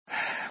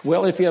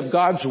Well, if you have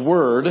God's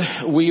Word,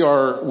 we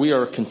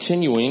are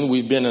continuing.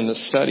 We've been in the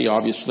study,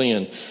 obviously,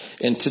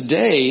 and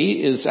today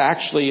is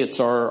actually, it's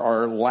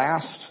our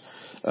last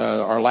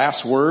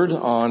word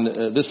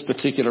on this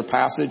particular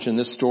passage and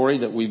this story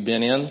that we've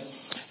been in.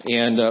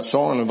 And so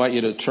I want to invite you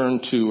to turn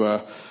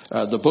to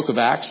the book of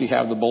Acts. You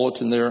have the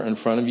bulletin there in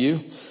front of you.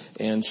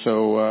 And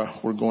so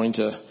we're going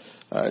to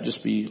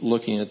just be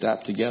looking at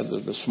that together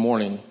this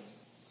morning.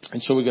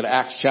 And so we go to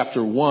Acts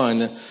chapter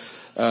 1.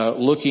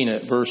 Looking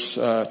at verse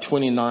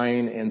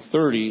 29 and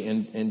 30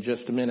 in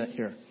just a minute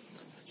here.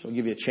 So I'll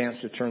give you a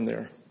chance to turn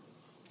there.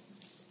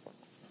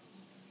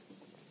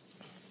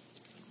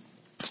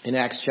 In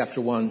Acts chapter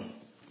 1,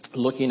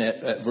 looking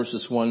at verse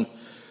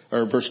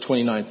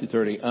 29 through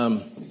 30.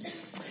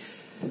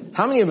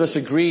 How many of us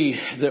agree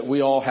that we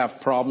all have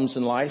problems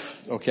in life?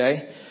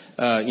 Okay.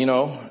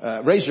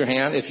 Raise your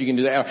hand if you can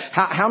do that.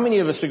 How many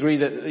of us agree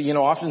that,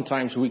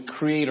 oftentimes we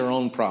create our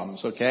own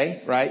problems,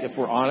 okay? Right? If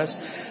we're honest.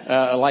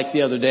 Like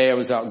the other day, I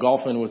was out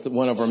golfing with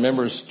one of our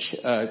members,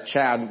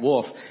 Chad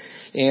Wolf.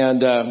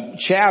 And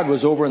Chad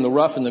was over in the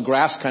rough in the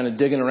grass kind of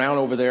digging around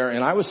over there.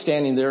 And I was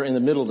standing there in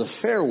the middle of the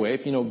fairway.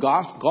 If you know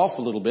golf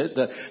a little bit,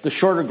 the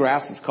shorter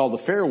grass is called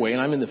the fairway.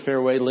 And I'm in the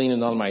fairway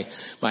leaning on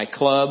my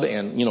club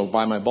and,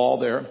 by my ball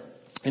there.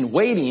 And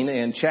waiting,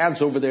 and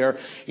Chad's over there,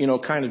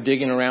 kind of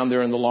digging around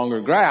there in the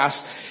longer grass.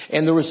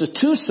 And there was a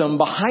twosome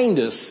behind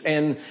us,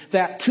 and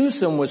that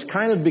twosome was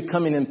kind of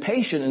becoming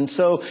impatient. And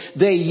so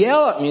they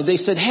yell at me. They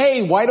said,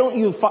 "Hey, why don't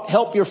you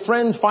help your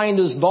friend find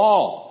his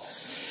ball?"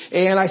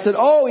 And I said,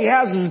 "Oh, he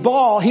has his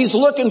ball. He's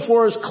looking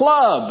for his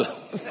club."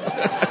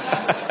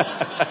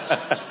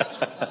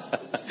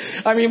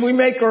 I mean, we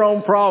make our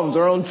own problems,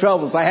 our own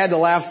troubles. I had to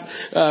laugh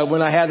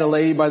when I had a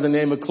lady by the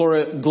name of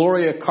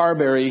Gloria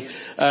Carberry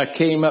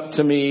came up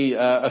to me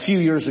a few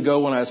years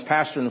ago when I was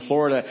pastoring in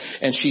Florida,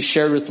 and she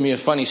shared with me a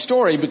funny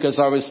story because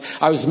I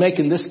was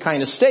making this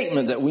kind of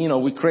statement that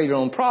we create our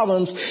own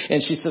problems.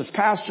 And she says,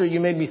 "Pastor,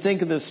 you made me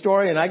think of this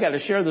story, and I got to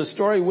share this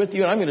story with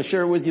you, and I'm going to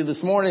share it with you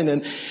this morning."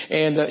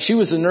 And she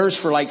was a nurse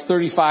for like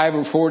 35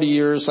 or 40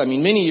 years. I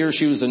mean, many years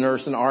she was a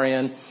nurse, an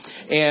RN.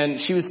 And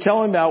she was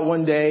telling about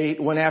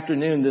one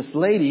afternoon, this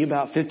lady,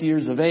 about 50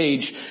 years of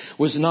age,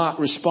 was not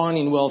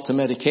responding well to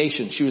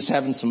medication. She was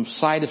having some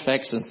side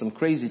effects and some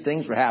crazy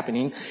things were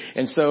happening.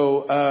 And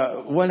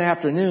so, one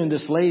afternoon,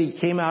 this lady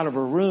came out of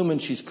her room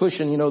and she's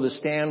pushing, the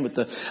stand with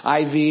the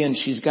IV, and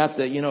she's got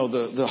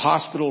the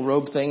hospital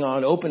robe thing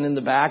on, open in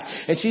the back.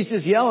 And she's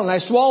just yelling, "I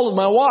swallowed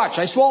my watch!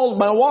 I swallowed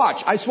my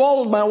watch! I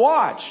swallowed my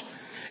watch!"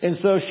 And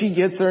so she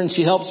gets her and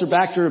she helps her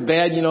back to her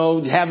bed,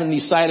 having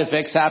these side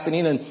effects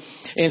happening.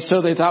 And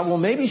so they thought, well,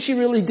 maybe she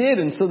really did.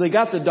 And so they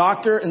got the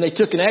doctor and they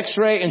took an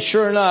x-ray, and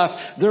sure enough,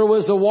 there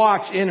was a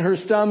watch in her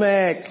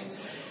stomach.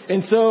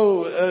 And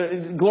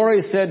so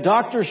Gloria said,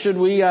 "Doctor, should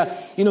we,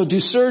 do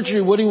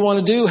surgery? What do you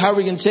want to do? How are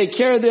we going to take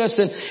care of this?"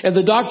 And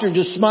the doctor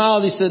just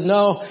smiled. He said,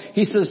 "No."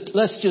 He says,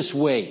 "Let's just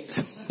wait."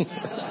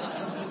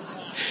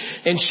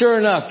 And sure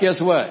enough, guess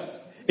what?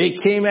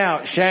 It came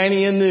out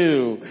shiny and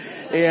new.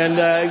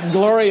 And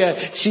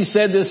Gloria, she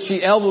said this,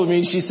 she elbowed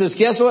me. She says,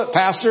 "Guess what,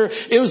 Pastor?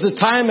 It was a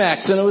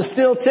Timex and it was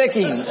still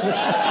ticking."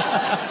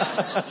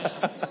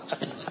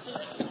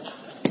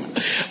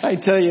 I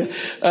tell you,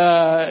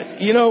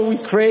 we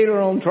create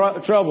our own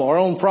trouble, our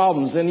own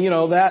problems. And,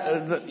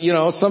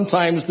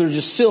 sometimes they're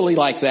just silly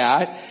like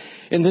that.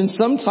 And then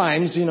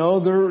sometimes,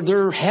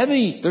 they're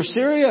heavy, they're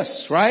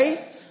serious,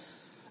 right?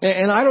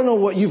 And I don't know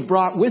what you've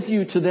brought with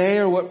you today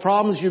or what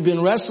problems you've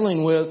been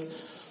wrestling with.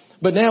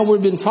 But now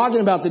we've been talking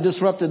about the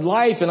disrupted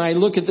life, and I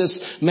look at this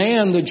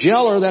man, the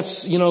jailer,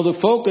 that's, the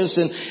focus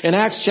in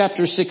Acts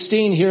chapter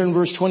 16 here in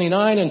verse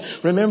 29. And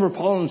remember,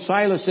 Paul and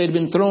Silas, they'd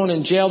been thrown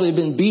in jail, they'd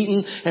been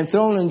beaten and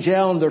thrown in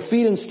jail, and their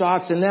feet in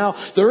stocks. And now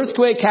the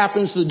earthquake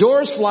happens, the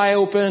doors fly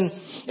open,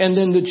 and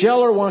then the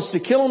jailer wants to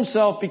kill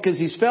himself because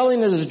he's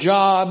failing at his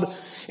job.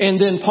 And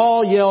then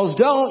Paul yells,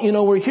 "Don't,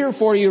 we're here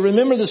for you."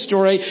 Remember the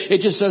story. It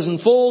just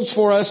unfolds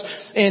for us.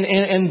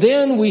 And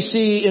then we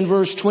see in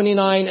verse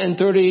 29 and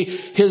 30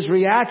 his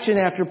reaction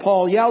after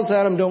Paul yells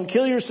at him, "Don't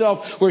kill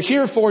yourself. We're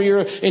here for you."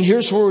 And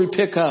here's where we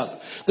pick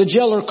up. The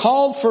jailer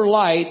called for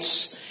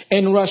lights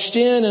and rushed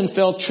in and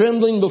fell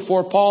trembling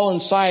before Paul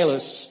and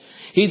Silas.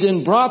 He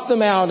then brought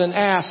them out and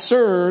asked,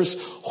 "Sirs,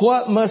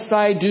 what must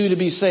I do to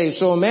be saved?"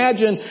 So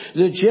imagine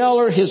the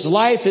jailer, his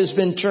life has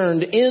been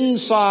turned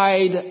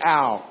inside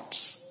out.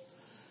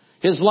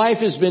 His life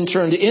has been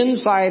turned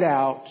inside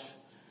out.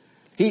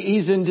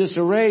 He's in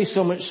disarray,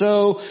 so much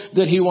so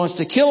that he wants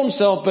to kill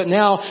himself. But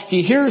now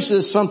he hears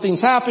this, something's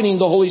happening.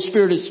 The Holy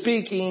Spirit is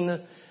speaking.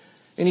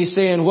 And he's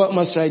saying, "What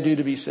must I do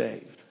to be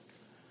saved?"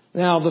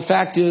 Now, the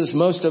fact is,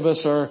 most of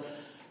us are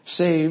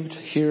saved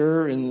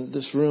here in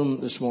this room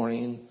this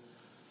morning.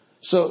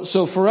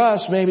 So for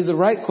us, maybe the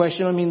right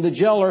question,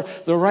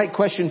 the right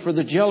question for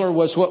the jailer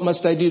was, "What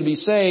must I do to be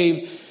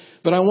saved?"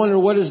 But I wonder,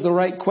 what is the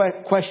right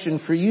question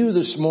for you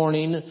this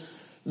morning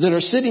that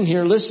are sitting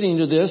here listening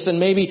to this? And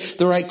maybe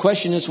the right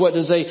question is, what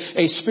does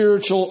a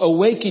spiritual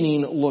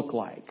awakening look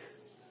like?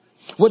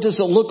 What does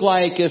it look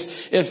like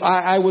if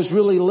I was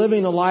really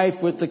living a life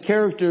with the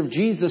character of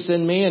Jesus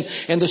in me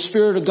and the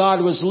Spirit of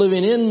God was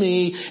living in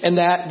me, and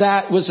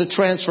that was a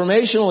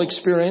transformational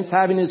experience,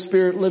 having His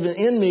Spirit living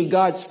in me,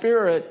 God's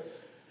Spirit.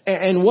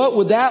 And what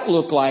would that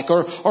look like?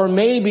 Or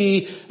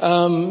maybe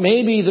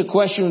the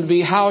question would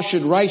be, how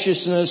should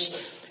righteousness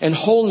and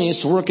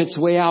holiness work its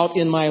way out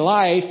in my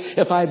life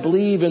if I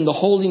believe in the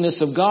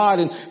holiness of God,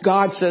 and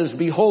God says,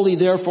 be holy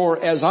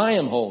therefore as I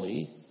am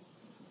holy?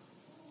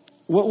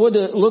 What would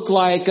it look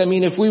like,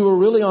 if we were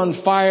really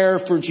on fire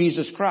for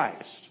Jesus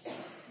Christ?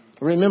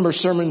 Remember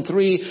sermon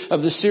 3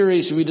 of the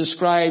series we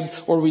decided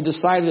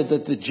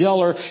that the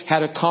jailer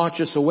had a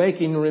conscious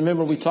awakening.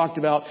 Remember we talked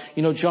about,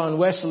 John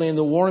Wesley and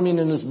the warming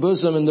in his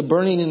bosom and the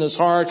burning in his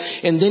heart.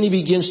 And then he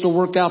begins to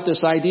work out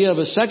this idea of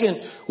a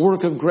second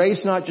work of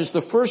grace, not just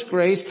the first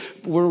grace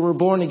where we're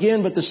born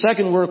again, but the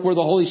second work where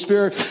the Holy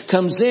Spirit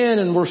comes in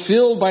and we're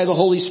filled by the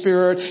Holy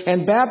Spirit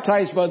and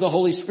baptized by the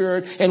Holy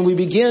Spirit. And we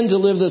begin to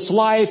live this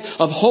life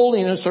of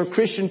holiness or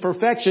Christian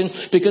perfection,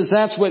 because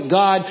that's what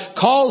God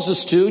calls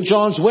us to.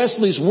 John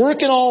Wesley's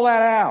working all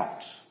that out.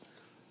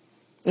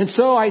 And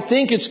so I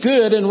think it's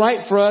good and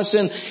right for us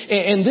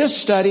in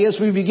this study, as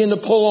we begin to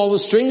pull all the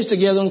strings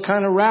together and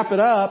kind of wrap it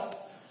up,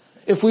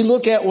 if we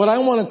look at what I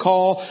want to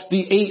call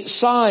the 8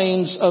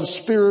 signs of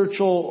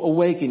spiritual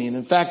awakening.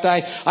 In fact,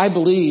 I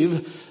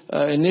believe,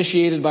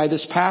 initiated by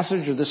this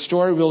passage or this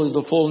story, really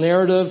the full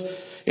narrative.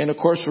 And of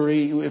course,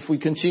 if we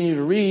continue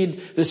to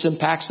read, this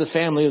impacts the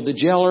family of the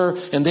jailer,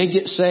 and they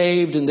get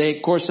saved, and they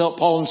of course help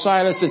Paul and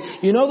Silas.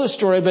 And you know the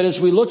story, but as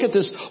we look at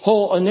this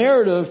whole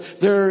narrative,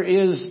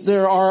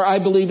 there are, I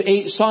believe,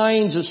 8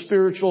 signs of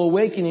spiritual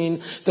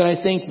awakening that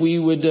I think we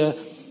would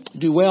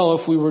do well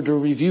if we were to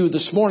review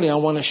this morning. I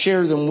want to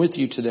share them with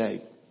you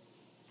today.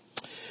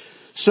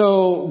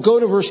 So go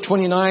to verse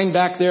 29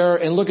 back there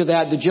and look at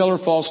that. The jailer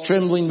falls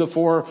trembling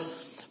before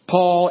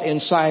Paul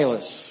and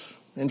Silas.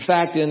 In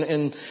fact,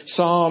 the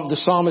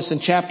psalmist in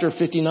chapter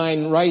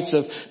 59 writes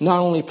of not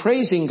only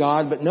praising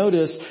God, but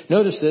notice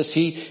this,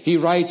 he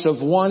writes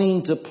of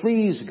wanting to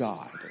please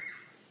God.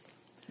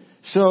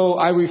 So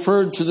I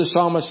referred to the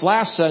psalmist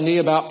last Sunday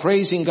about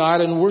praising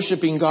God and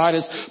worshiping God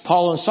as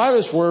Paul and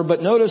Silas were,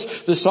 but notice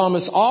the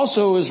psalmist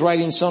also is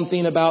writing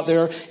something about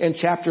there in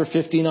chapter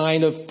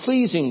 59 of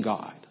pleasing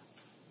God.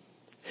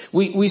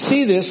 We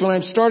see this when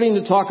I'm starting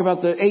to talk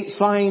about the 8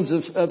 signs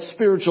of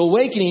spiritual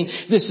awakening.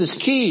 This is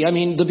key.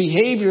 The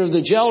behavior of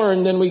the jailer,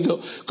 and then we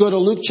go to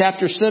Luke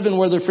chapter 7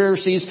 where the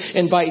Pharisees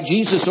invite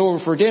Jesus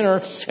over for dinner,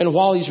 and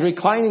while he's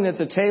reclining at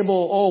the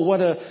table,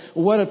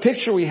 what a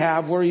picture we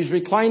have where he's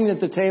reclining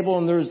at the table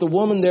and there's the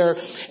woman there,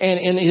 and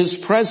in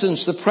his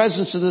presence, the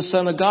presence of the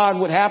Son of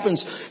God, what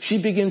happens?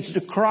 She begins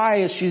to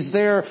cry as she's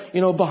there,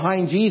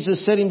 behind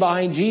Jesus, sitting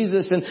behind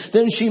Jesus, and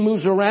then she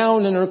moves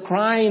around in her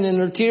crying and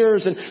her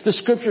tears, and the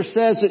Scripture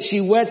says that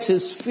she wets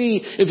his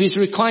feet. If he's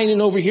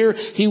reclining over here,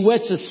 he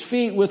wets his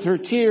feet with her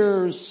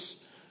tears.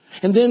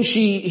 And then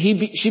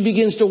she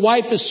begins to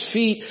wipe his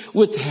feet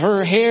with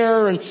her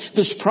hair, and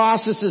this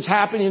process is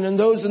happening, and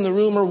those in the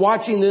room are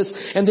watching this.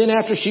 And then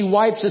after she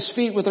wipes his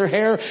feet with her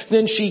hair,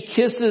 then she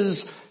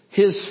kisses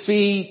his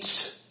feet.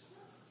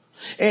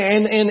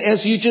 And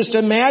as you just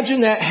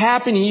imagine that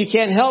happening, you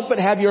can't help but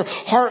have your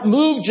heart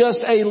move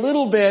just a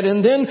little bit.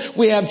 And then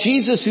we have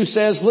Jesus who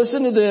says,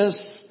 listen to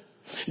this.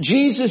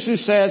 Jesus who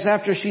says,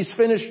 after she's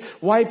finished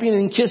wiping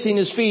and kissing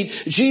his feet,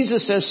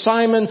 Jesus says,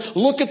 Simon,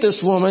 look at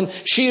this woman.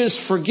 She is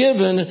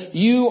forgiven.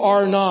 You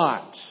are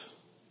not.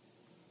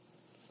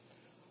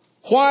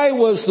 Why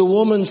was the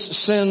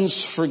woman's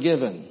sins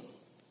forgiven?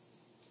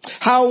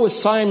 How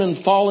was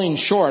Simon falling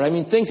short?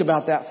 Think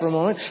about that for a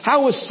moment.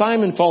 How was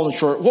Simon falling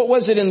short? What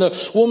was it in the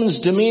woman's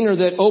demeanor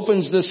that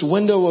opens this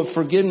window of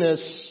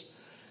forgiveness?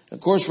 Of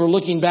course, we're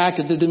looking back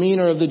at the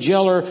demeanor of the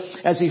jailer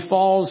as he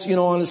falls,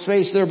 on his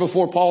face there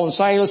before Paul and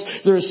Silas.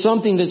 There is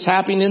something that's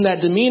happening in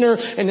that demeanor.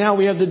 And now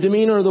we have the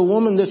demeanor of the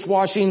woman that's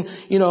washing,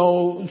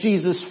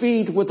 Jesus'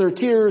 feet with her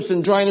tears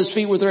and drying his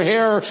feet with her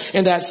hair,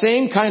 and that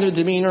same kind of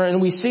demeanor.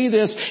 And we see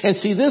this, and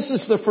see, this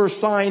is the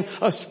first sign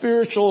of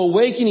spiritual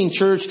awakening,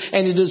 church,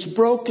 and it is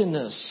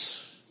brokenness.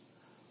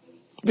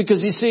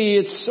 Because you see,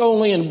 it's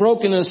only in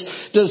brokenness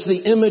does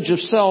the image of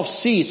self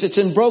cease. It's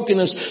in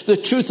brokenness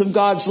the truth of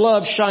God's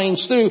love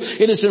shines through.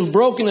 It is in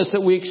brokenness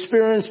that we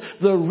experience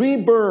the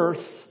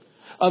rebirth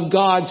of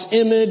God's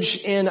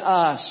image in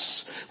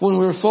us. When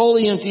we're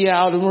fully empty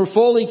out and we're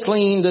fully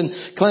cleaned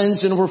and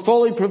cleansed and we're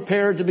fully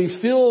prepared to be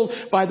filled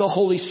by the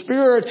Holy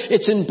Spirit,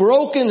 it's in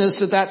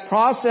brokenness that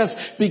process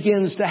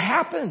begins to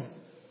happen.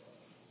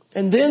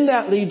 And then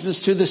that leads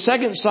us to the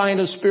second sign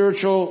of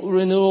spiritual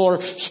renewal or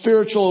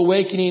spiritual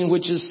awakening,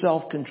 which is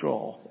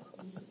self-control.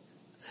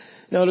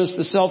 Notice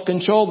the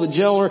self-control. The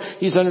jailer,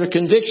 he's under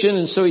conviction,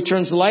 and so he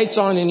turns the lights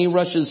on and he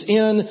rushes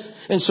in.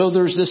 And so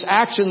there's this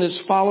action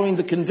that's following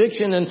the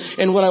conviction.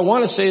 And what I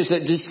want to say is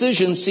that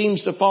decision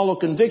seems to follow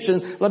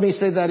conviction. Let me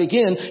say that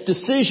again.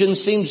 Decision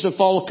seems to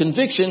follow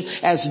conviction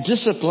as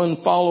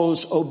discipline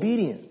follows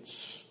obedience.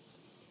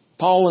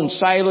 Paul and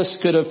Silas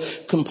could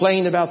have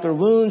complained about their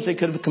wounds. They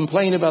could have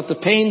complained about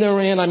the pain they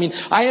were in. I mean,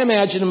 I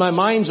imagine in my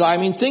mind's eye,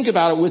 think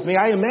about it with me.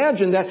 I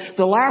imagine that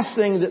the last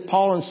thing that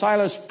Paul and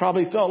Silas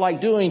probably felt like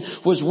doing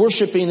was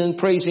worshiping and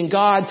praising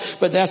God.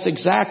 But that's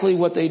exactly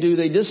what they do.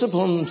 They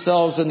discipline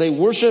themselves and they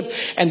worship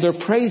and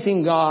they're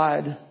praising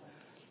God.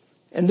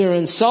 And they're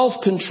in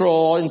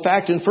self-control. In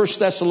fact, in 1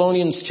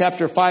 Thessalonians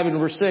chapter 5 and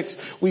verse 6,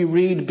 we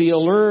read, be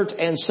alert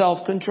and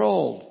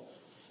self-controlled.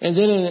 And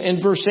then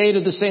in verse 8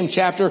 of the same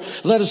chapter,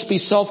 let us be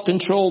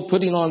self-controlled,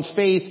 putting on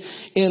faith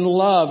in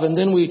love. And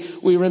then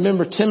we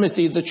remember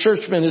Timothy, the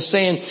churchman, is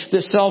saying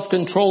that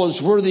self-control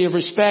is worthy of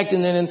respect.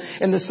 And then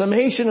in the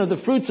summation of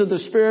the fruits of the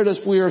Spirit, as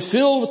we are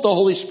filled with the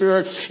Holy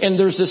Spirit, and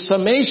there's a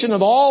summation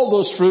of all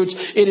those fruits,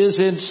 it is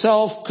in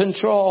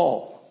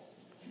self-control.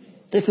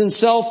 It's in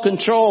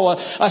self-control.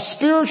 A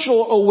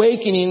spiritual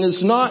awakening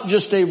is not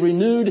just a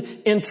renewed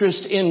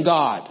interest in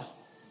God.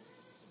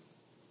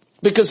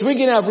 Because we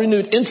can have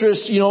renewed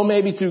interest,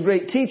 maybe through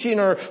great teaching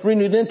or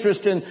renewed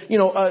interest in,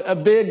 a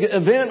big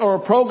event or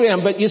a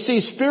program. But you see,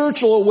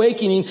 spiritual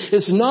awakening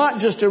is not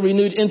just a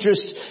renewed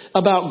interest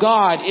about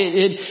God.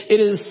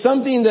 It is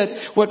something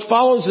that what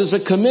follows is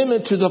a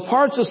commitment to the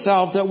parts of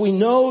self that we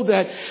know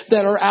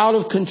that are out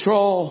of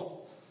control.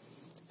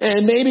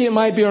 And maybe it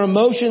might be our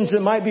emotions,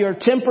 it might be our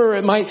temper,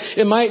 it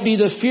might be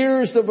the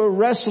fears that we're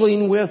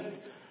wrestling with.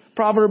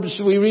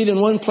 Proverbs, we read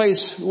in one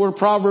place where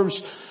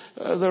Proverbs,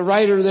 the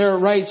writer there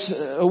writes,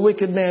 a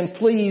wicked man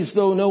flees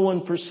though no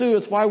one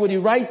pursueth. Why would he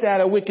write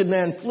that? A wicked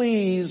man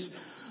flees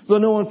though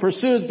no one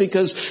pursueth,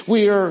 because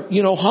we are,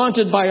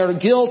 haunted by our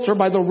guilt or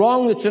by the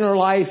wrong that's in our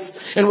life,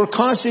 and we're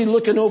constantly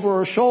looking over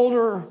our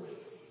shoulder.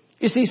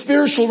 You see,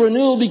 spiritual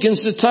renewal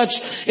begins to touch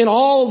in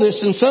all of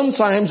this, and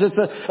sometimes it's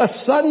a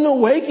sudden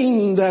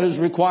awakening that is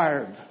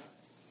required.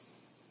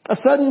 A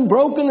sudden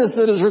brokenness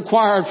that is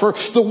required for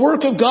the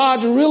work of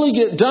God to really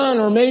get done.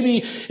 Or maybe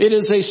it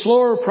is a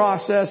slower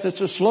process. It's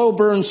a slow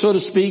burn, so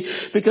to speak,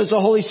 because the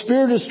Holy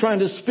Spirit is trying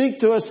to speak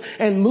to us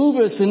and move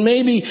us. And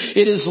maybe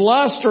it is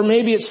lust, or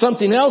maybe it's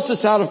something else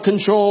that's out of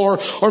control,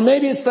 or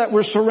maybe it's that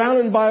we're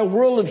surrounded by a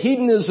world of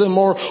hedonism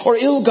or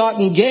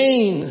ill-gotten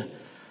gain.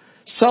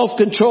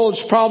 Self-control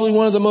is probably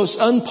one of the most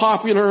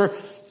unpopular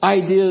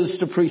ideas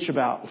to preach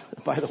about,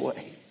 by the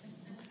way.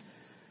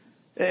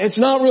 It's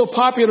not real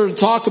popular to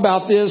talk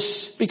about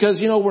this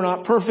because, we're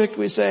not perfect,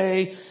 we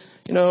say.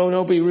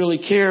 Nobody really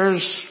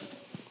cares.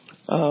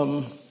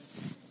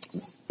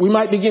 We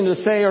might begin to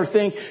say or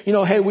think,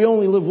 hey, we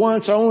only live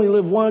once. I only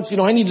live once.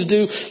 I need to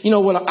do,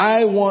 what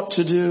I want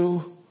to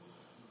do.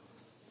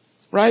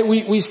 Right?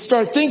 We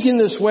start thinking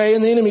this way,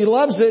 and the enemy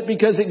loves it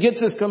because it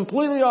gets us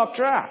completely off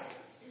track.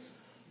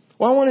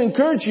 Well, I want to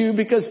encourage you,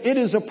 because it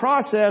is a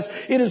process.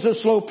 It is a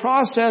slow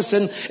process,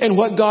 and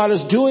what God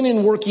is doing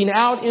and working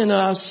out in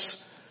us.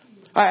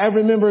 I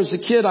remember as a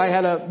kid, I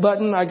had a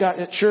button I got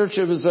at church.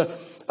 It was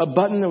a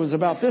button that was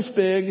about this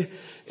big.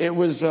 It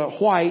was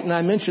white, and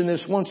I mentioned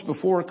this once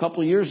before a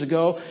couple of years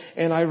ago,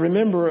 and I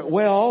remember it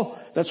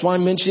well. That's why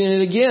I'm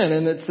mentioning it again.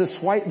 And it's this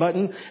white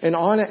button, and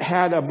on it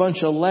had a bunch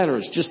of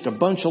letters, just a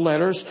bunch of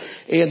letters,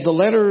 and the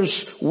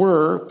letters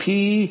were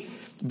P,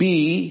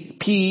 B,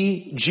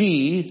 P,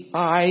 G,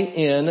 I,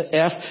 N,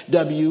 F,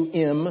 W,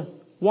 M,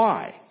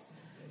 Y.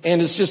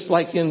 And it's just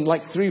like in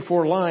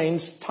 3-4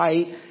 lines,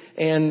 tight.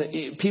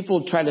 And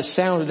people try to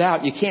sound it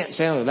out. You can't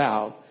sound it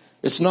out.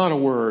 It's not a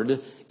word.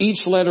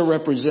 Each letter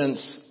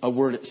represents a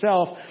word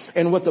itself.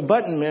 And what the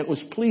button meant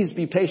was, please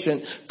be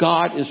patient.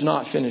 God is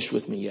not finished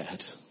with me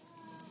yet.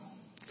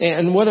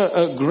 And what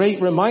a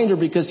great reminder,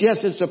 because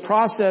yes, it's a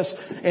process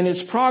and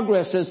it's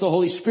progress as the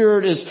Holy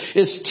Spirit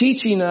is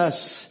teaching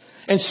us,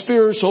 and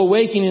spiritual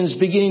awakening is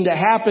beginning to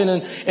happen.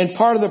 And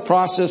part of the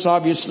process,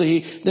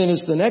 obviously, then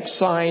is the next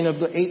sign of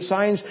the 8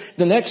 signs,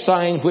 the next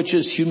sign, which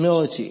is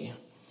humility.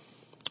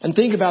 And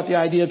think about the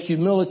idea of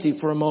humility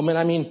for a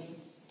moment.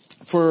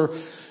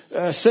 For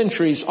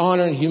centuries,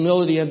 honor and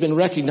humility have been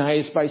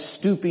recognized by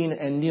stooping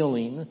and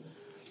kneeling,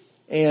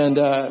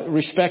 and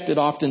respected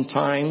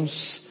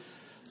oftentimes.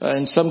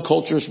 In some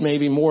cultures,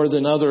 maybe more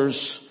than others.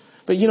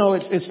 But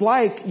it's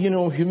like,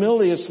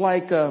 humility is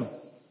like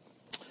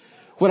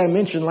what I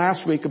mentioned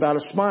last week about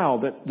a smile.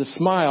 That the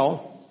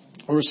smile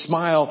or a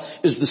smile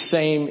is the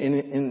same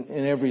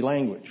in every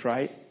language,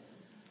 right?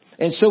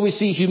 And so we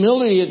see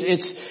humility,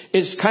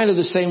 it's kind of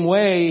the same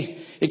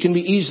way. It can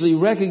be easily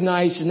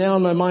recognized. And now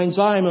in my mind's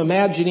eye, I'm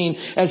imagining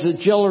as the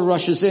jailer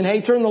rushes in,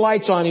 hey, turn the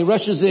lights on. He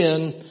rushes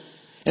in.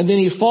 And then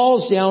he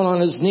falls down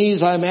on his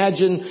knees, I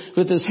imagine,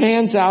 with his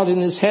hands out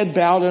and his head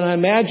bowed. And I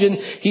imagine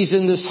he's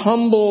in this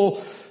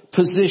humble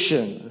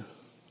position.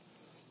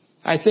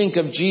 I think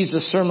of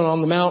Jesus' Sermon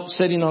on the Mount,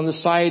 sitting on the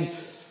side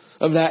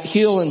of that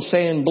hill and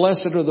saying,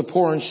 blessed are the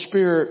poor in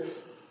spirit,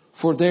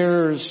 for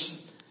theirs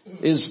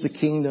is the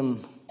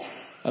kingdom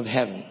of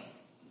heaven.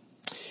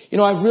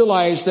 I've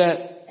realized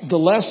that the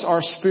less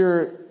our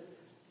spirit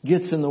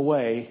gets in the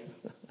way,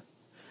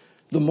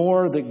 the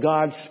more that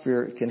God's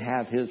Spirit can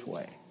have His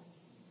way.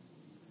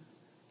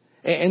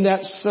 And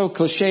that's so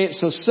cliche, it's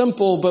so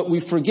simple, but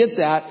we forget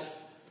that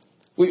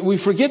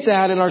We forget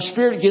that, and our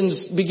spirit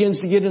begins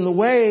to get in the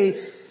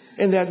way.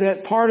 And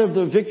that part of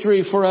the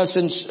victory for us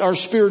in our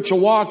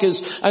spiritual walk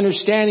is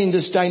understanding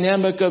this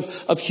dynamic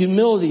of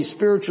humility,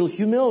 spiritual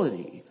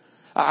humility.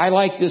 I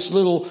like these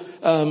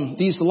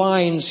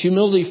lines.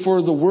 Humility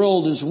for the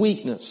world is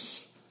weakness.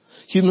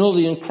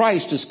 Humility in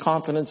Christ is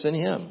confidence in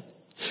Him.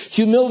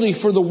 Humility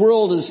for the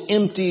world is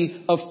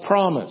empty of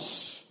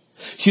promise.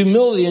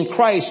 Humility in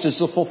Christ is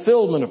the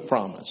fulfillment of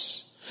promise.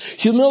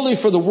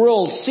 Humility for the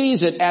world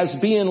sees it as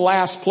being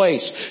last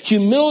place.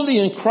 Humility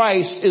in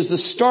Christ is the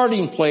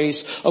starting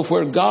place of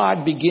where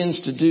God begins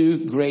to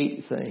do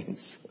great things.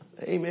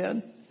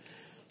 Amen.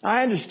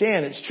 I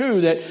understand it's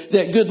true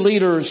that good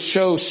leaders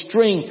show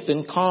strength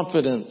and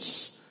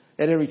confidence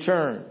at every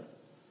turn.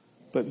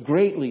 But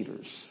great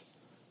leaders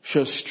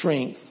show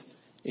strength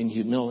in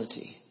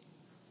humility.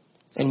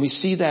 And we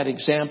see that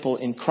example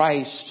in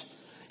Christ.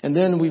 And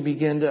then we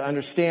begin to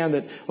understand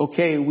that,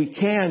 okay, we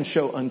can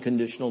show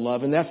unconditional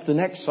love. And that's the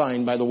next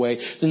sign, by the way.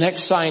 The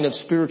next sign of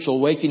spiritual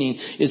awakening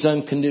is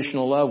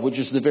unconditional love, which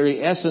is the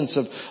very essence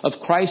of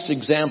Christ's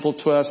example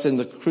to us in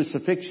the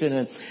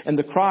crucifixion and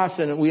the cross.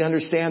 And we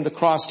understand the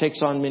cross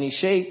takes on many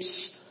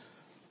shapes.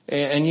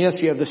 And yes,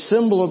 you have the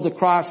symbol of the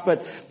cross,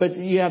 but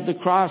you have the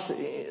cross,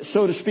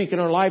 so to speak, in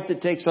our life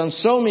that takes on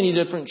so many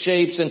different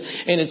shapes, and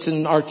it's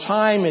in our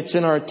time, it's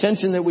in our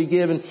attention that we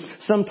give, and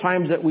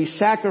sometimes that we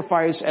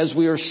sacrifice as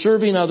we are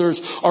serving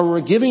others or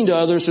we're giving to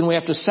others, and we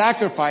have to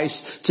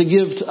sacrifice to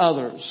give to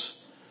others.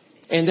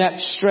 And that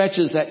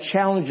stretches, that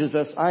challenges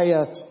us.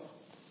 I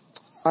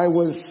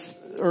was,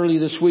 early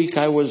this week,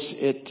 I was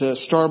at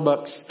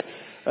Starbucks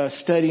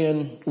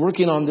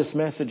working on this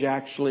message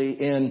actually,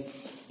 and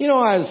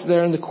I was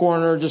there in the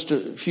corner, just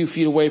a few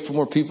feet away from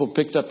where people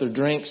picked up their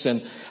drinks,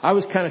 and I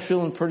was kind of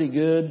feeling pretty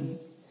good,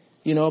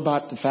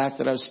 about the fact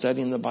that I was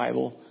studying the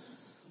Bible.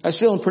 I was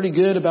feeling pretty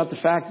good about the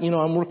fact,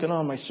 I'm working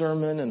on my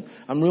sermon, and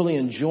I'm really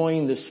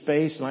enjoying this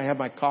space, and I have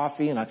my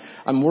coffee, and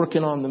I'm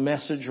working on the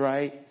message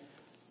right.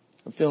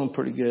 I'm feeling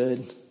pretty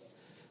good.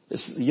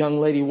 This young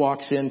lady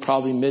walks in,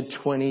 probably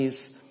mid-20s,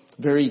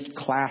 very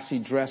classy,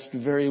 dressed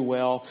very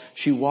well.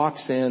 She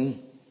walks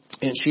in.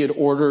 And she had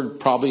ordered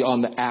probably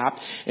on the app,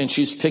 and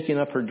she's picking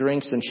up her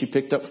drinks, and she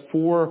picked up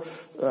 4,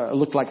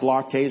 looked like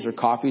lattes or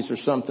coffees or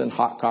something,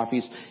 hot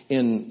coffees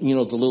in, the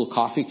little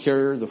coffee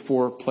carrier, the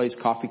 4-place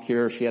coffee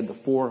carrier. She had the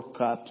 4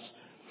 cups.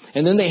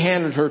 And then they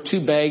handed her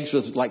 2 bags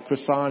with like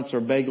croissants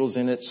or bagels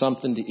in it,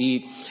 something to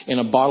eat, and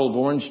a bottle of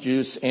orange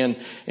juice. And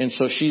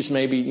so she's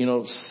maybe,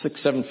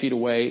 6-7 feet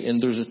away,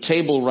 and there's a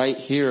table right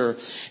here.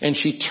 And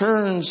she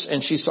turns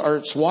and she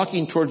starts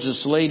walking towards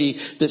this lady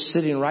that's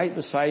sitting right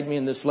beside me.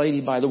 And this lady,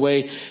 by the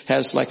way,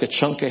 has like a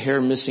chunk of hair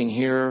missing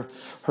here.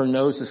 Her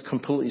nose is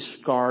completely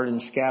scarred and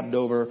scabbed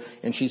over,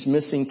 and she's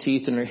missing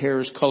teeth, and her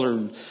hair is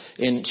colored,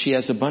 and she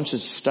has a bunch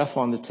of stuff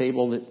on the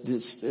table that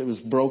it was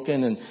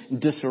broken and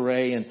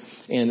disarray and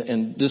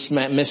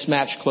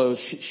mismatched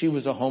clothes. She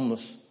was a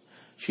homeless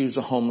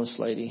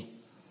lady.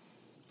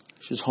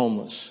 She was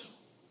homeless,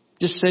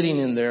 just sitting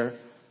in there.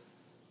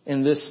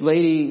 And this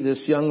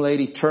young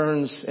lady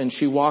turns and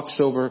she walks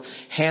over,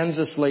 hands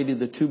this lady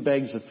the 2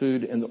 bags of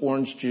food and the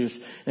orange juice,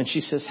 and she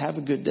says, "Have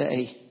a good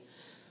day."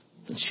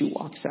 And she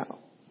walks out.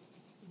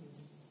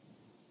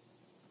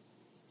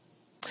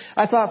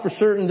 I thought for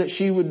certain that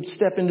she would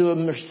step into a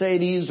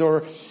Mercedes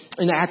or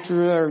an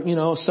Acura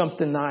or,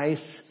 something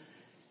nice.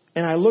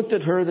 And I looked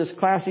at her, this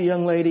classy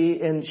young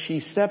lady, and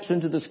she steps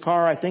into this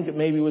car. I think it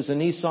maybe was a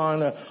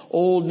Nissan, an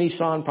old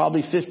Nissan,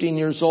 probably 15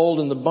 years old,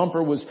 and the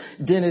bumper was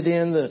dented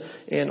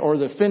in, or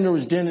the fender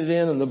was dented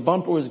in, and the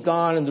bumper was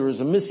gone, and there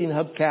was a missing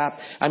hubcap.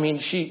 I mean,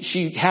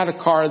 she had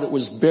a car that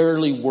was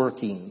barely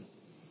working.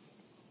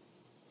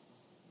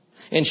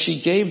 And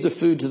she gave the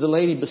food to the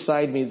lady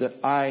beside me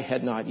that I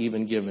had not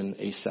even given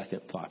a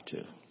second thought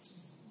to.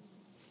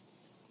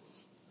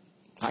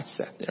 I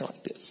sat there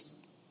like this,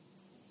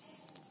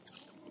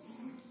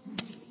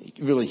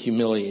 really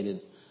humiliated.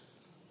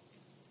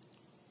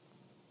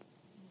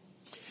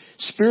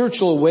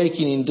 Spiritual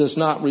awakening does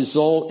not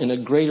result in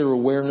a greater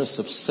awareness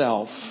of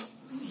self,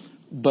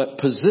 but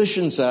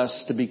positions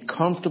us to be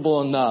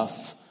comfortable enough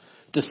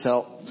to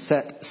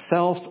set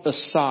self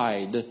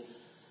aside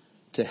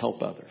to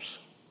help others.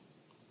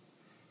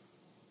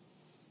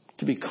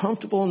 To be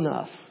comfortable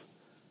enough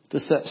to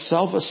set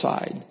self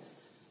aside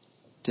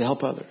to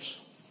help others.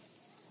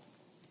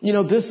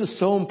 This is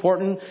so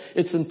important.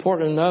 It's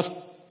important enough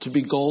to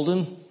be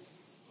golden.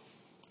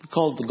 We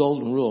call it the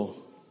golden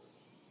rule.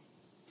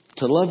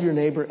 To love your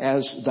neighbor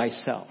as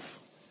thyself.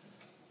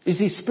 You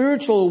see,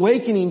 spiritual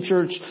awakening,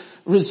 church,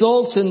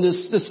 results in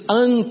this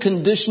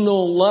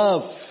unconditional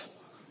love.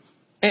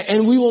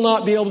 And we will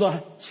not be able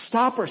to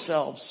stop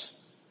ourselves.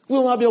 We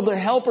will not be able to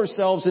help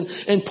ourselves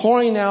in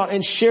pouring out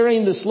and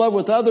sharing this love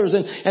with others.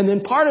 And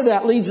then part of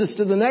that leads us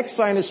to the next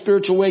sign of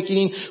spiritual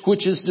awakening,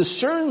 which is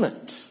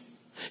discernment.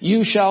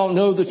 You shall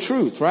know the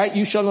truth, right?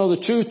 You shall know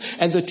the truth,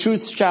 and the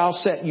truth shall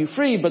set you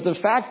free. But the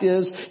fact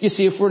is, you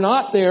see, if we're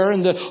not there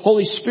and the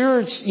Holy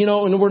Spirit's,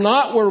 and we're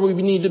not where we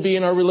need to be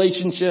in our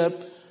relationship,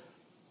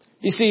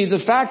 You see,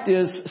 the fact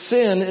is,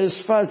 sin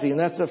is fuzzy. And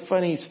that's a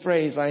funny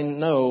phrase, I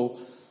know.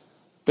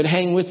 But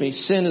hang with me.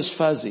 Sin is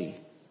fuzzy.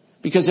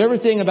 Because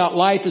everything about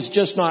life is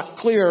just not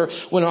clear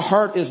when a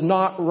heart is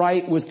not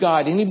right with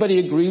God.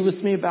 Anybody agree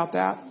with me about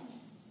that?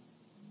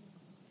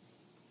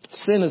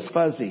 Sin is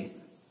fuzzy.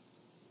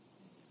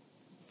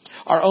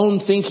 Our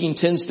own thinking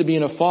tends to be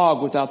in a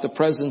fog without the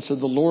presence of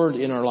the Lord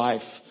in our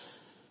life.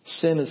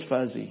 Sin is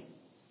fuzzy.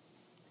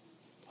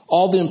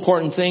 All the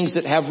important things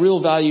that have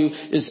real value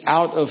is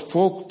out of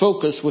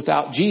focus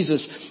without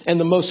Jesus. And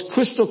the most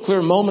crystal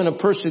clear moment a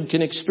person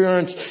can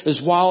experience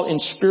is while in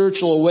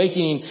spiritual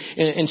awakening.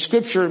 And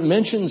Scripture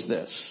mentions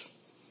this.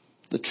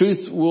 The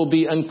truth will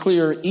be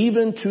unclear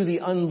even to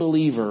the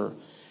unbeliever.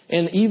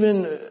 And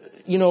even,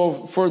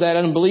 for that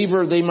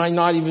unbeliever, they might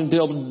not even be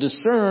able to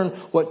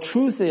discern what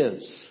truth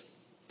is.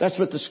 That's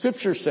what the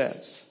Scripture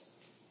says.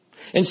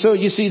 And so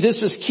you see,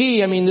 this is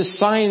key. This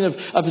sign of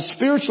a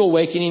spiritual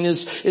awakening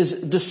is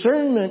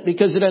discernment,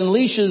 because it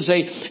unleashes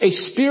a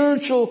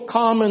spiritual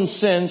common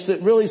sense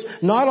that really is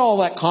not all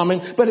that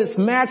common, but it's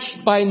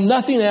matched by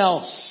nothing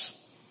else.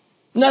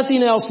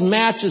 Nothing else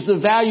matches the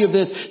value of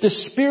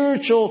this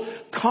spiritual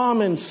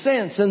common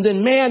sense. And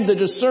then the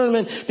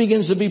discernment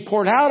begins to be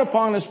poured out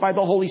upon us by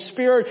the Holy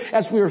Spirit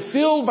as we are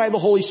filled by the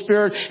Holy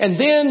Spirit. And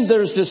then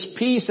there's this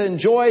peace and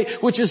joy,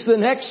 which is the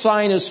next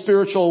sign of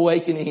spiritual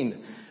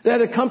awakening.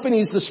 That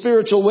accompanies the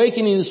spiritual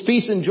awakening is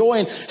peace and joy.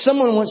 And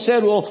someone once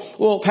said,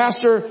 well,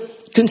 Pastor,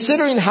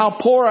 considering how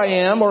poor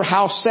I am, or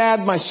how sad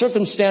my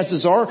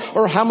circumstances are,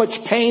 or how much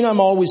pain I'm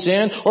always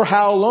in, or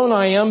how alone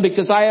I am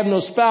because I have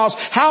no spouse,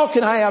 how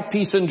can I have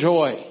peace and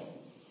joy?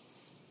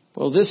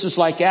 Well, this is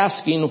like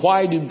asking,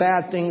 why do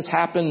bad things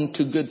happen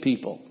to good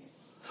people?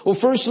 Well,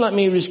 first let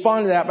me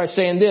respond to that by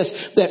saying this,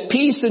 that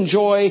peace and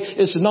joy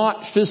is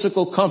not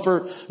physical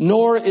comfort,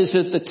 nor is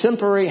it the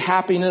temporary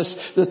happiness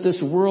that this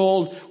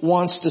world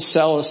wants to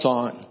sell us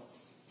on.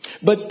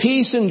 But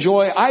peace and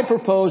joy, I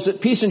propose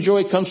that peace and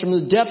joy comes from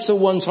the depths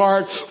of one's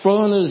heart, for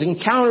one has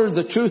encountered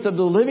the truth of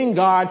the living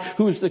God,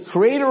 who is the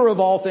creator of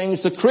all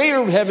things, the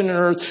creator of heaven and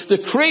earth,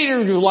 the creator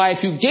of your life,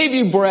 who gave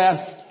you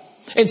breath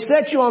and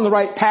set you on the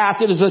right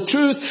path. It is a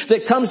truth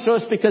that comes to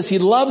us because He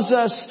loves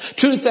us.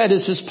 Truth that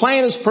is His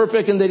plan is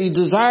perfect and that He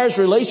desires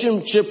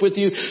relationship with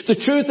you. The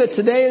truth that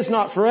today is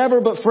not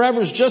forever, but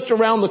forever is just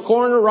around the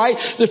corner, right?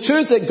 The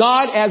truth that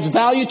God adds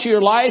value to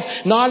your life,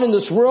 not in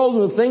this world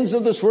and the things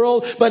of this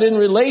world, but in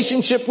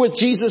relationship with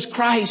Jesus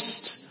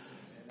Christ.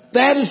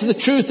 That is the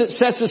truth that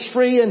sets us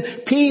free,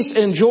 and peace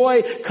and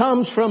joy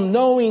comes from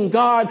knowing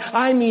God.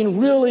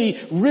 Really,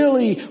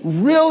 really,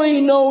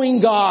 really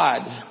knowing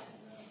God.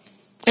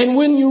 And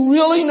when you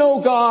really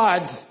know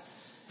God,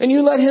 and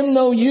you let Him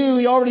know you,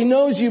 He already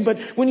knows you, but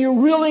when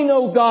you really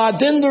know God,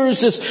 then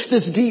there's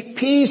this deep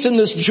peace and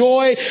this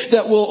joy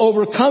that will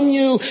overcome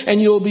you,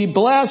 and you'll be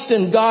blessed,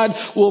 and God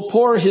will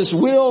pour His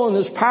will and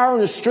His power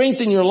and His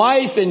strength in your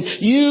life, and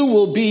you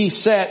will be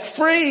set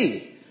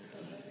free.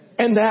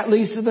 And that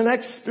leads to the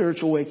next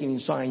spiritual awakening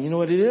sign. You know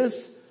what it is?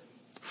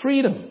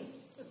 Freedom.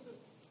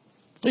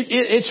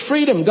 It's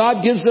freedom.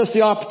 God gives us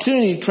the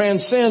opportunity to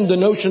transcend the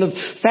notion of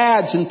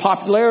fads and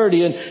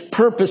popularity and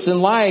purpose in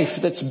life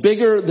that's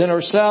bigger than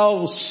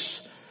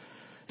ourselves.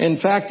 And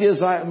fact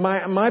is,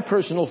 my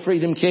personal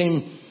freedom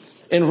came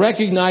in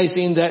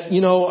recognizing that,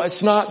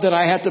 it's not that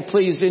I have to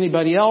please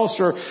anybody else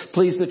or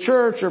please the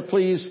church or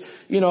please,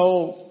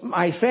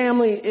 my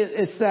family.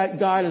 It's that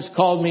God has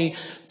called me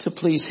to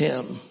please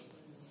Him.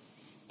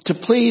 To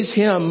please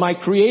Him, my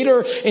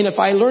Creator. And if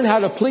I learn how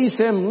to please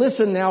Him,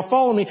 listen now,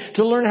 follow me,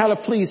 to learn how to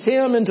please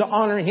Him and to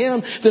honor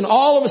Him, then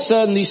all of a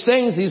sudden these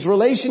things, these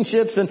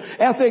relationships and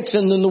ethics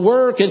and then the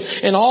work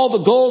and all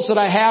the goals that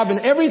I have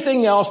and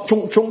everything else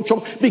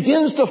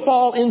begins to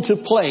fall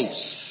into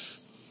place.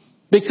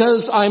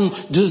 Because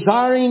I'm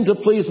desiring to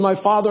please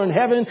my Father in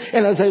heaven.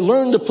 And as I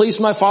learn to please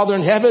my Father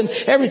in heaven,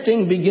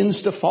 everything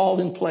begins to fall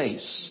in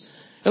place.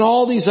 And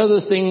all these other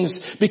things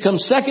become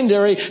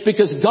secondary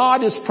because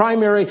God is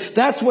primary.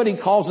 That's what He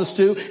calls us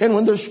to. And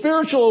when there's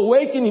spiritual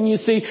awakening, you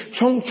see,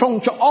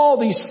 all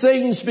these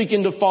things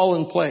begin to fall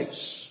in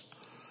place.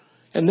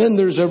 And then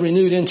there's a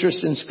renewed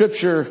interest in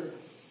Scripture.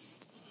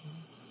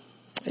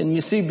 And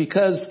you see,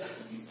 because,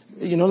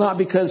 not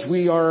because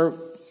we are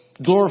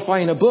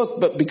glorifying a book,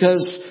 but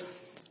because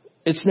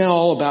it's now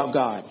all about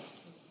God.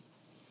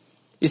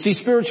 You see,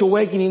 spiritual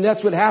awakening,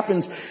 that's what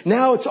happens.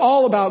 Now it's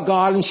all about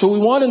God, and so we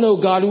want to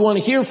know God. We want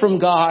to hear from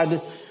God.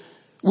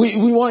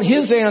 We want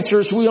His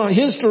answers. We want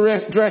His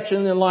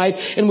direction in life,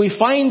 and we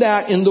find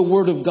that in the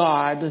Word of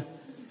God.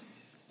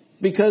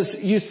 Because,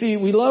 you see,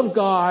 we love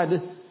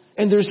God,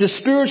 and there's this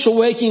spiritual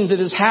awakening that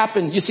has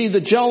happened. You see,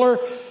 the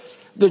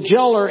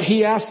jailer,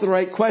 he asked the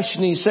right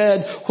question. He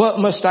said, "What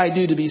must I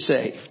do to be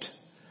saved?"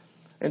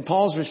 And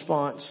Paul's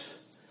response,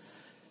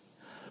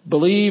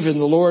 "Believe in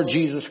the Lord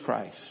Jesus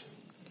Christ,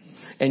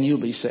 and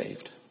you'll be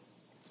saved."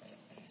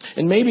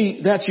 And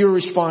maybe that's your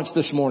response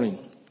this morning.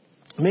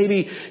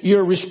 Maybe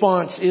your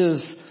response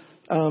is,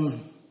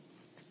 I'm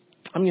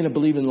going to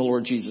believe in the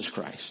Lord Jesus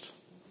Christ.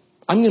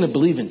 I'm going to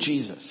believe in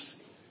Jesus.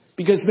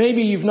 Because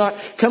maybe you've not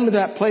come to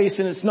that place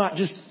and it's not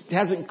just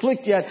hasn't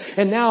clicked yet.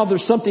 And now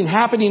there's something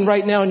happening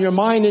right now in your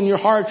mind and your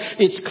heart.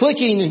 It's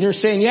clicking and you're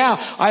saying, yeah,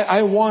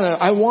 I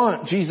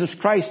want Jesus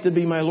Christ to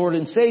be my Lord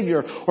and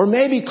Savior. Or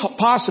maybe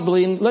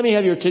possibly, and let me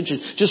have your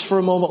attention just for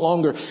a moment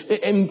longer.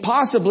 And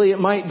possibly it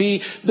might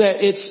be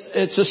that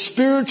it's a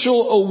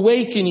spiritual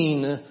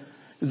awakening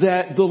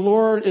that the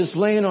Lord is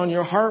laying on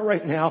your heart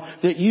right now,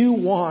 that you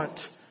want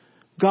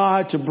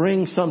God to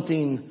bring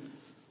something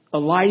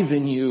alive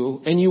in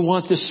you, and you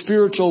want this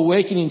spiritual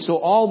awakening so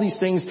all these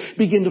things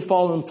begin to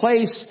fall in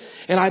place.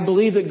 And I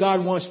believe that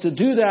God wants to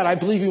do that. I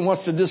believe He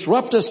wants to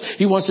disrupt us.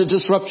 He wants to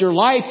disrupt your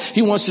life.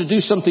 He wants to do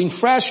something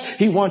fresh.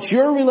 He wants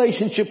your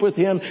relationship with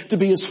Him to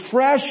be as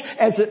fresh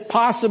as it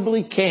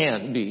possibly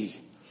can be,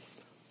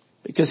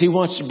 because He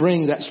wants to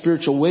bring that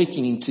spiritual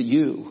awakening to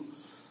you.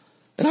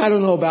 And I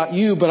don't know about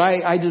you, but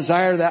I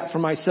desire that for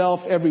myself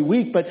every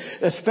week. But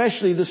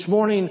especially this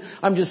morning,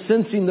 I'm just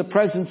sensing the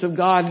presence of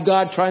God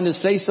trying to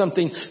say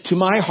something to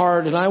my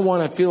heart. And I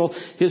want to feel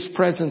His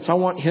presence. I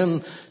want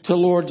Him to,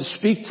 Lord, to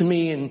speak to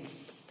me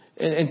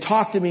and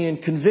talk to me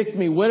and convict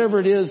me.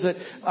 Whatever it is that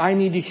I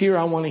need to hear,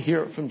 I want to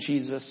hear it from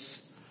Jesus.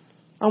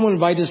 I want to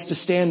invite us to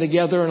stand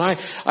together. And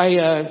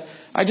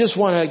I just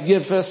want to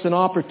give us an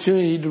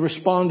opportunity to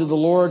respond to the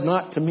Lord,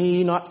 not to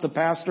me, not to the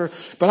pastor,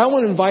 but I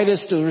want to invite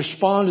us to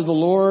respond to the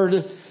Lord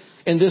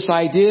in this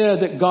idea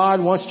that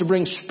God wants to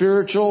bring a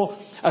spiritual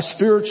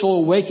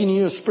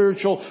awakening, a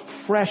spiritual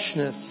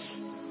freshness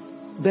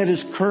that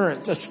is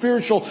current, a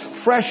spiritual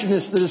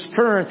freshness that is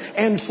current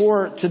and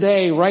for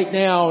today, right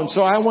now. And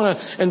so I want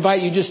to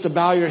invite you just to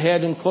bow your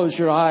head and close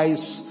your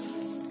eyes.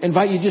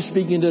 Invite you just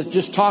begin to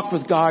just talk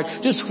with God.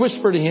 Just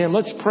whisper to Him.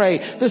 Let's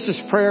pray. This is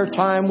prayer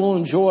time. We'll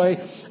enjoy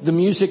the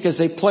music as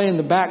they play in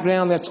the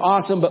background. That's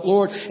awesome. But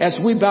Lord, as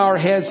we bow our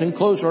heads and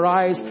close our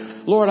eyes,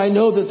 Lord, I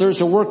know that there's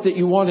a work that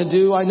you want to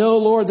do. I know,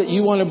 Lord, that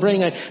you want to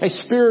bring a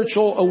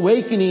spiritual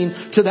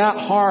awakening to that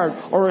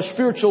heart, or a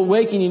spiritual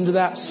awakening to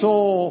that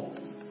soul.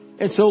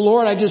 And so,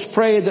 Lord, I just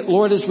pray that,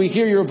 Lord, as we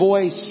hear your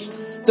voice,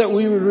 that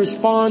we would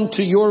respond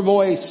to your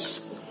voice.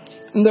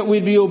 And that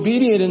we'd be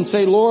obedient and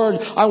say, Lord,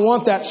 I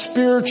want that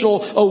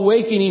spiritual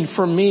awakening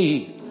for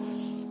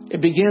me.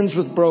 It begins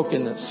with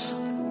brokenness.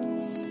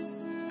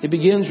 It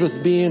begins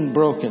with being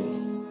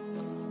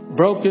broken.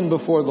 Broken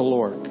before the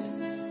Lord.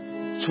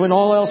 It's when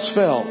all else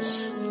fails.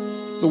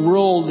 The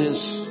world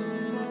is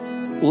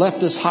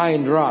left us high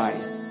and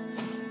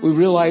dry. We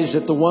realize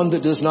that the one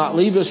that does not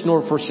leave us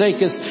nor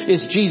forsake us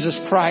is Jesus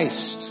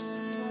Christ.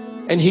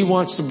 And He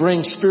wants to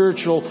bring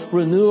spiritual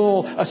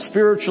renewal, a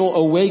spiritual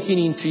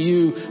awakening to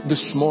you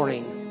this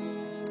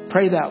morning.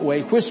 Pray that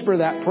way. Whisper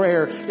that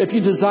prayer. If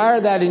you desire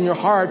that in your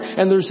heart,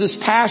 and there's this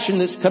passion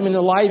that's coming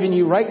alive in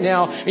you right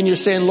now, and you're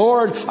saying,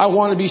 Lord, I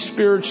want to be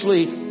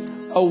spiritually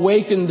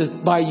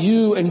awakened by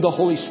you and the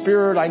Holy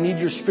Spirit. I need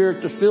your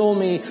Spirit to fill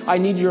me. I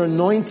need your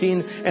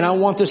anointing, and I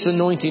want this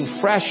anointing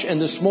fresh. And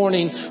this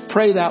morning,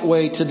 pray that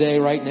way today,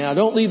 right now.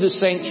 Don't leave the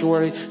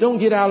sanctuary. Don't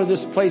get out of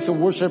this place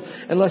of worship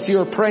unless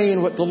you're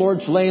praying what the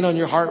Lord's laying on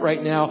your heart right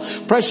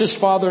now. Precious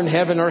Father in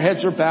heaven, our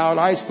heads are bowed,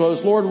 eyes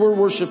closed. Lord, we're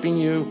worshiping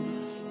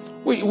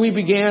you. We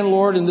began,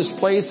 Lord, in this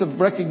place of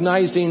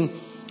recognizing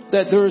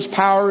that there is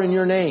power in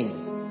your name.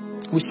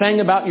 We sang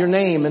about your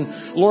name,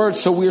 and Lord,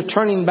 so we're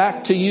turning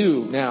back to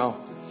you now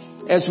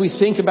as we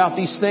think about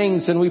these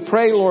things, and we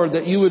pray, Lord,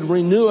 that you would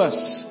renew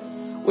us.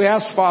 We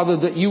ask,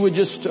 Father, that you would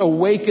just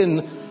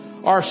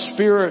awaken our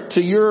spirit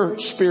to your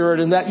Spirit,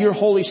 and that your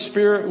Holy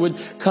Spirit would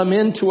come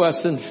into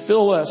us and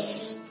fill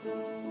us.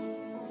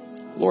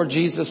 Lord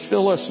Jesus,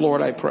 fill us,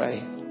 Lord, I pray.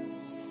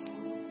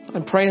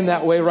 I'm praying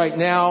that way right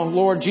now.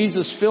 Lord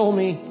Jesus, fill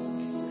me.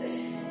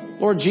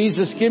 Lord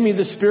Jesus, give me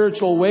the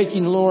spiritual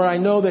awakening, Lord. I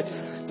know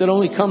that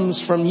only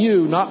comes from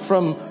you, not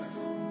from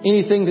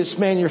anything that's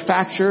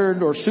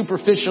manufactured or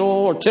superficial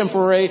or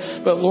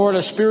temporary, but Lord,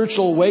 a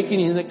spiritual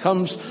awakening that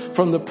comes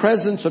from the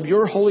presence of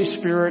your Holy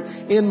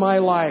Spirit in my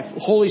life.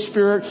 Holy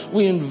Spirit,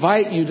 we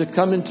invite you to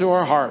come into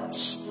our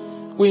hearts.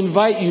 We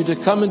invite you to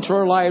come into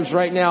our lives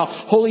right now.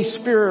 Holy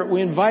Spirit,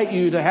 we invite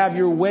you to have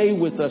your way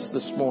with us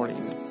this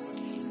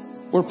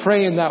morning. We're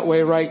praying that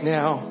way right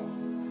now.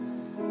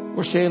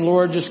 We're saying,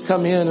 Lord, just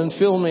come in and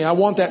fill me. I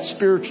want that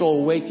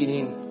spiritual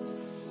awakening.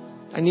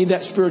 I need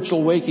that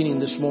spiritual awakening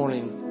this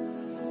morning.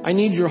 I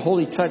need your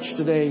holy touch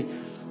today,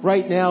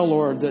 right now,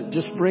 Lord, that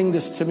just bring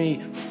this to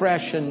me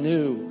fresh and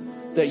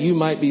new, that you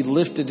might be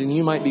lifted and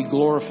you might be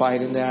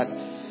glorified in that.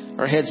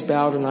 Our heads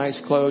bowed and eyes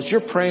closed.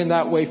 You're praying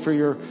that way for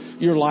your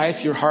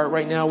life, your heart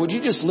right now. Would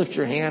you just lift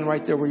your hand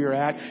right there where you're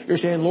at? You're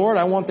saying, Lord,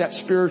 I want that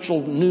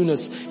spiritual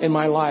newness in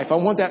my life. I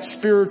want that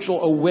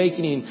spiritual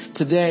awakening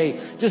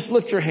today. Just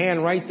lift your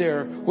hand right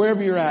there,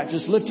 wherever you're at.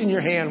 Just lifting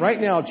your hand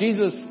right now.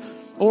 Jesus,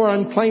 Lord,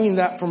 I'm claiming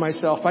that for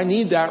myself. I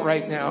need that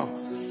right now.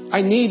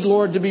 I need,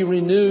 Lord, to be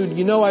renewed.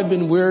 You know I've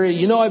been weary.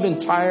 You know I've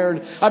been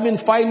tired. I've been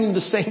fighting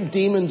the same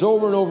demons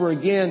over and over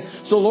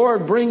again. So,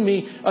 Lord, bring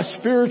me a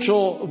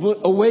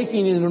spiritual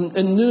awakening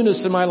and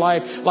newness in my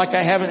life like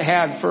I haven't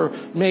had for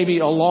maybe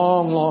a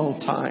long, long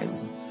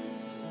time.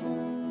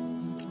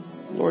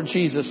 Lord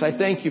Jesus, I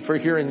thank you for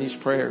hearing these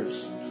prayers.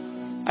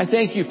 I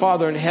thank you,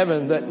 Father in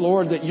heaven, that,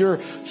 Lord, that you're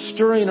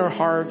stirring our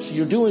hearts.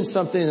 You're doing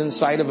something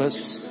inside of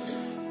us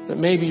that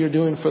maybe you're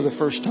doing for the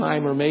first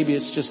time, or maybe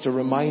it's just a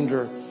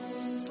reminder.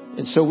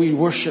 And so we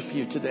worship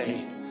you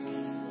today.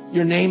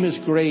 Your name is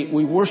great.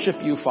 We worship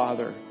you,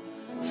 Father.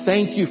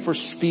 Thank you for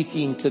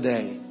speaking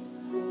today.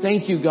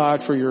 Thank you,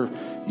 God, for your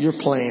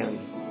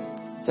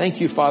plan.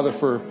 Thank you, Father,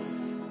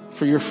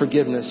 for your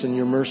forgiveness and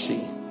your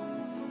mercy.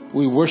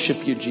 We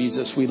worship you,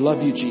 Jesus. We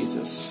love you,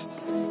 Jesus.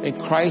 In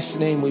Christ's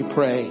name we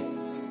pray.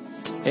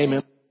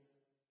 Amen.